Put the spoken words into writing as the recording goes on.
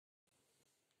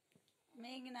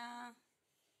Meghna,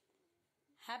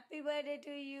 happy birthday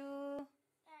to you.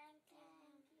 Thank you, Mom.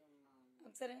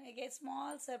 ఒకసారి make a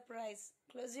small surprise.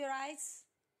 Close your eyes.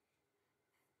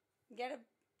 Get up.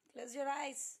 Close your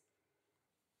eyes.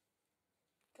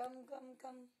 Come.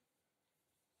 Come.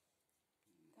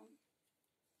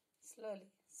 Slowly.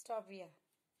 Stop here.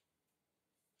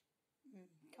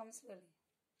 Come slowly.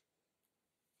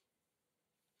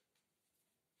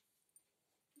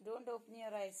 Don't open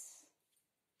your eyes.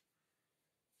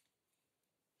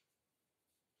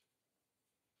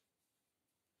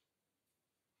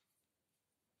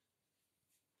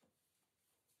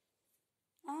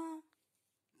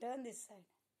 Turn this side.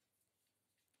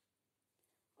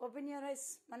 Open your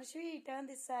eyes. Manashvi, turn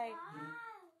this side.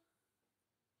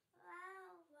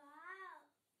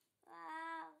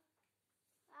 Wow.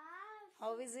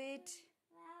 How is it?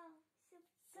 Wow.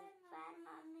 Super,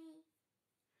 Mommy.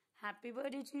 Happy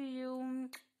birthday to you,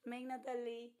 Meghna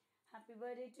Talli. Happy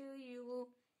birthday to you,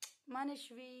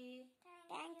 Manashvi.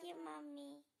 Thank you,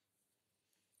 Mommy.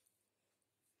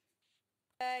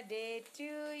 Birthday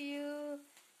to you.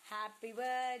 Happy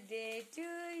birthday to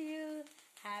you.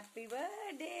 Happy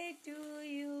birthday to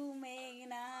you,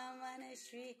 Meghna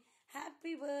Manashvi.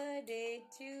 Happy birthday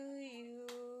to you.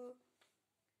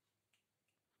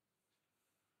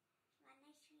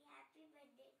 Manashvi, happy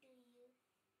birthday to you.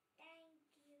 Thank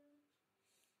you.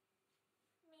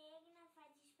 Meghna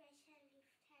for the special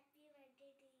gift. Happy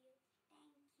birthday to you.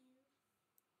 Thank you.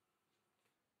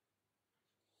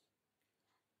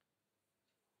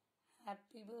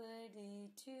 Happy birthday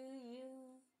to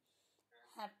you.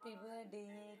 Happy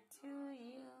birthday to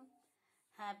you.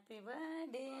 Happy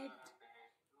birthday.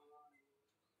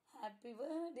 Happy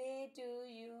birthday to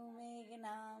you,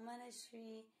 Meghna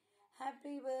Manashvi.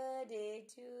 Happy birthday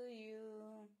to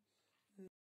you.